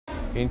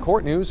In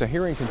court news, a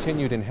hearing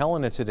continued in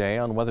Helena today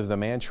on whether the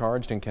man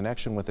charged in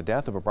connection with the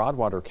death of a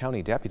Broadwater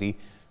County deputy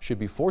should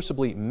be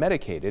forcibly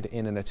medicated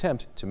in an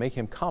attempt to make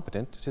him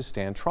competent to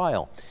stand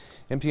trial.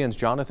 MTN's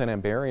Jonathan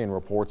Ambarian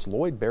reports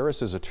Lloyd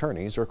Barris's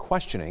attorneys are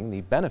questioning the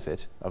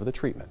benefit of the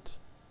treatment.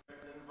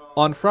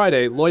 On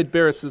Friday, Lloyd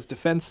Barris's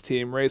defense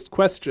team raised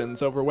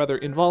questions over whether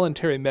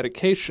involuntary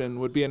medication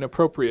would be an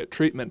appropriate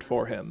treatment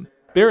for him.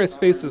 Barris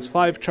faces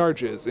 5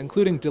 charges,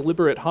 including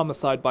deliberate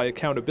homicide by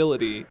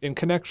accountability, in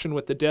connection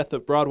with the death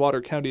of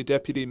Broadwater County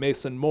Deputy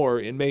Mason Moore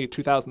in May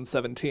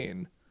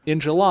 2017. In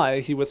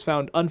July, he was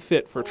found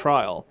unfit for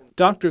trial.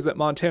 Doctors at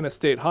Montana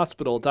State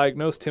Hospital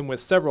diagnosed him with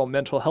several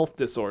mental health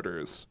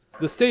disorders.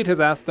 The state has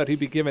asked that he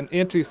be given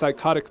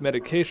antipsychotic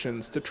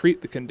medications to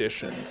treat the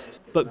conditions,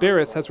 but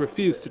Barris has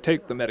refused to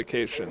take the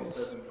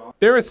medications.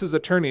 Barris's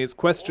attorneys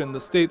questioned the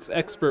state's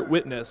expert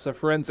witness, a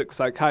forensic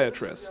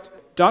psychiatrist.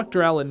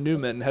 Dr. Alan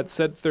Newman had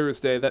said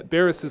Thursday that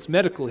Barris's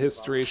medical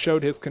history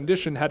showed his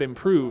condition had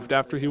improved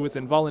after he was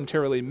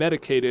involuntarily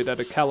medicated at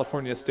a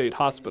California state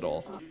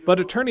hospital. But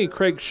attorney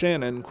Craig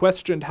Shannon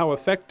questioned how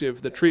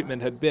effective the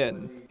treatment had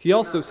been. He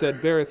also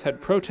said Barris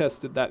had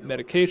protested that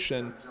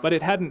medication, but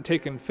it hadn't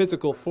taken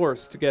physical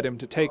force to get him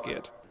to take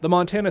it. The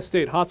Montana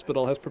State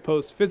Hospital has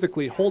proposed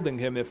physically holding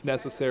him if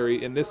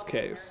necessary in this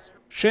case.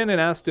 Shannon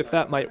asked if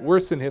that might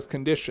worsen his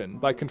condition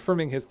by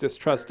confirming his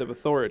distrust of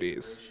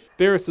authorities.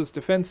 Barris's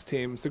defense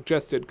team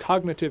suggested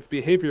cognitive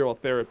behavioral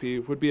therapy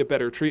would be a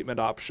better treatment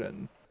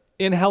option.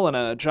 In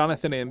Helena,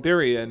 Jonathan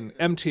Ambarian,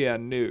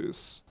 MTN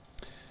News.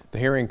 The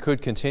hearing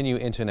could continue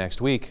into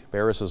next week.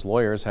 Barris's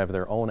lawyers have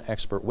their own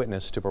expert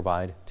witness to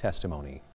provide testimony.